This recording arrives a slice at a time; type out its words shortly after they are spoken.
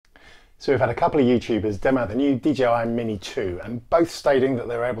So we've had a couple of YouTubers demo the new DJI Mini 2 and both stating that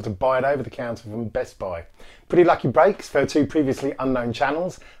they were able to buy it over the counter from Best Buy. Pretty lucky breaks for two previously unknown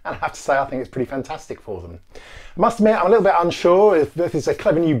channels, and I have to say I think it's pretty fantastic for them. I must admit I'm a little bit unsure if this is a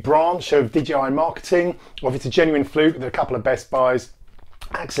clever new branch of DJI marketing or if it's a genuine fluke that a couple of Best Buys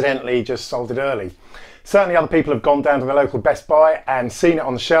accidentally just sold it early. Certainly other people have gone down to the local Best Buy and seen it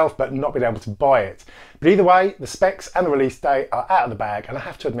on the shelf but not been able to buy it. But either way, the specs and the release date are out of the bag, and I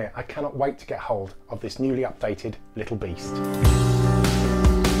have to admit I cannot wait to get hold of this newly updated little beast.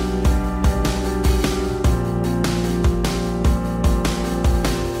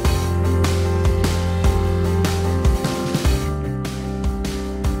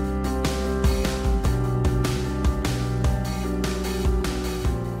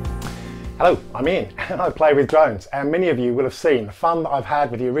 Hello, I'm Ian and I play with drones, and many of you will have seen the fun that I've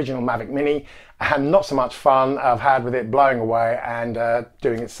had with the original Mavic Mini and not so much fun I've had with it blowing away and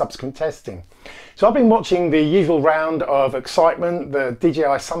doing its subsequent testing. So I've been watching the usual round of excitement that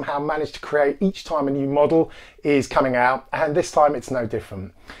DJI somehow managed to create each time a new model is coming out, and this time it's no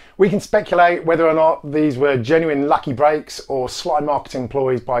different. We can speculate whether or not these were genuine lucky breaks or sly marketing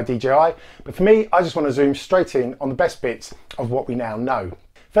ploys by DJI, but for me I just want to zoom straight in on the best bits of what we now know.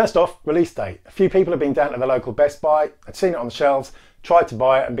 First off, release date. A few people have been down to the local Best Buy, had seen it on the shelves, tried to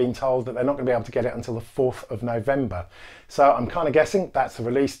buy it and been told that they're not going to be able to get it until the 4th of November. So I'm kind of guessing that's the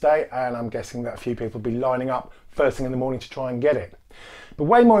release date, and I'm guessing that a few people will be lining up first thing in the morning to try and get it. But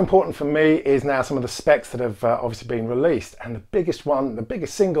way more important for me is now some of the specs that have obviously been released, and the biggest one, the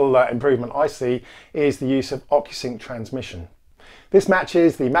biggest single improvement I see is the use of Ocusync Transmission. This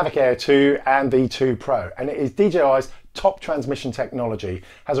matches the Mavic Air 2 and the 2 Pro, and it is DJI's top transmission technology,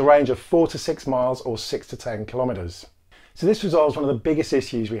 has a range of 4 to 6 miles or 6 to 10 kilometers. So this resolves one of the biggest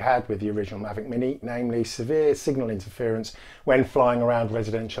issues we had with the original Mavic Mini, namely severe signal interference when flying around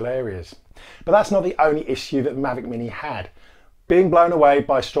residential areas. But that's not the only issue that the Mavic Mini had. Being blown away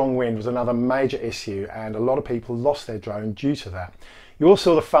by strong wind was another major issue, and a lot of people lost their drone due to that. You all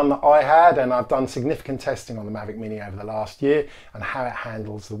saw the fun that I had, and I've done significant testing on the Mavic Mini over the last year and how it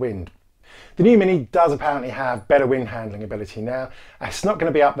handles the wind. The new Mini does apparently have better wind handling ability now. It's not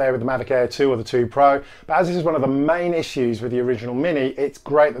going to be up there with the Mavic Air 2 or the 2 Pro, but as this is one of the main issues with the original Mini, it's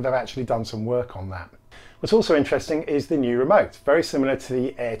great that they've actually done some work on that. What's also interesting is the new remote, very similar to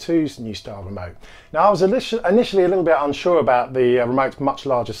the Air 2's new style remote. Now I was initially a little bit unsure about the remote's much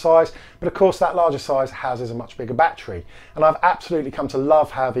larger size, but of course that larger size houses a much bigger battery. And I've absolutely come to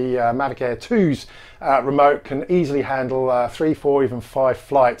love how the Mavic Air 2's remote can easily handle 3, 4, even 5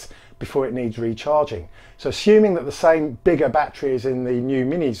 flights before it needs recharging. So assuming that the same bigger battery is in the new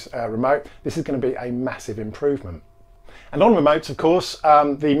Mini's remote, this is going to be a massive improvement. And on remotes, of course,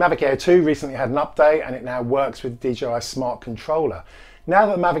 the Mavic Air 2 recently had an update and it now works with DJI Smart Controller. Now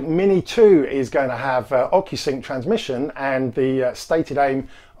that the Mavic Mini 2 is going to have Ocusync Transmission, and the stated aim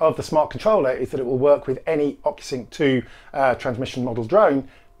of the Smart Controller is that it will work with any Ocusync 2 transmission model drone,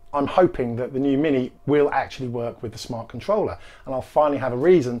 I'm hoping that the new Mini will actually work with the Smart Controller, and I'll finally have a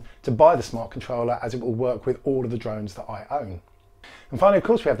reason to buy the Smart Controller, as it will work with all of the drones that I own. And finally, of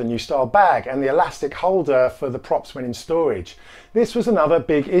course, we have the new style bag and the elastic holder for the props when in storage. This was another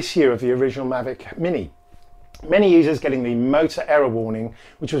big issue of the original Mavic Mini. Many users getting the motor error warning,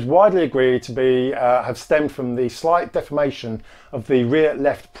 which was widely agreed to be have stemmed from the slight deformation of the rear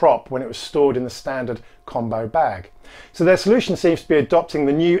left prop when it was stored in the standard combo bag. So their solution seems to be adopting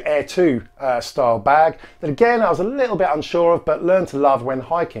the new Air 2 style bag that, again, I was a little bit unsure of but learned to love when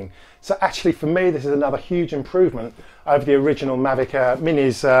hiking. So actually for me this is another huge improvement over the original Mavic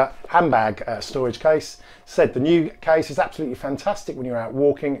Mini's handbag storage case. Said the new case is absolutely fantastic when you're out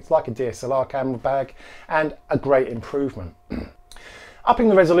walking. It's like a DSLR camera bag, and a great improvement. Upping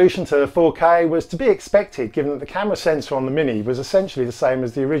the resolution to 4K was to be expected, given that the camera sensor on the Mini was essentially the same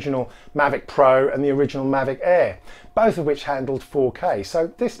as the original Mavic Pro and the original Mavic Air, both of which handled 4K,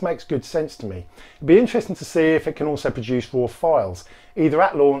 so this makes good sense to me. It'll be interesting to see if it can also produce raw files, either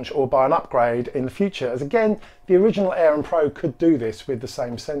at launch or by an upgrade in the future, as again, the original Air and Pro could do this with the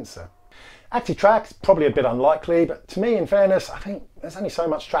same sensor. Active track is probably a bit unlikely, but to me, in fairness, I think there's only so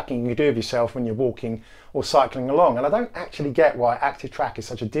much tracking you can do of yourself when you're walking or cycling along, and I don't actually get why active track is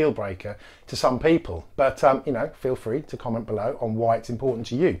such a deal breaker to some people. But you know, feel free to comment below on why it's important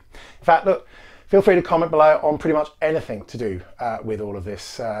to you. In fact, look, feel free to comment below on pretty much anything to do with all of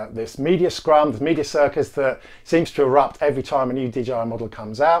this this media scrum, this media circus that seems to erupt every time a new DJI model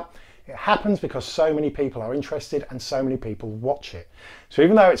comes out. It happens because so many people are interested and so many people watch it. So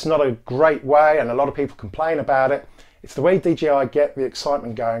even though it's not a great way and a lot of people complain about it, it's the way DJI get the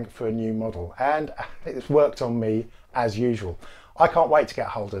excitement going for a new model, and it's worked on me as usual. I can't wait to get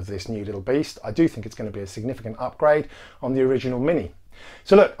hold of this new little beast. I do think it's going to be a significant upgrade on the original Mini.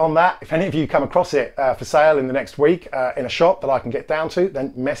 So look, on that, if any of you come across it for sale in the next week in a shop that I can get down to,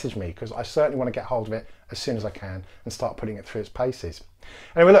 then message me, because I certainly want to get hold of it as soon as I can and start putting it through its paces.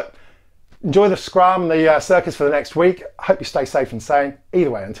 Anyway, look, enjoy the scrum, the circus for the next week. I hope you stay safe and sane.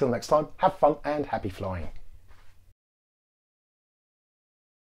 Either way, until next time, have fun and happy flying.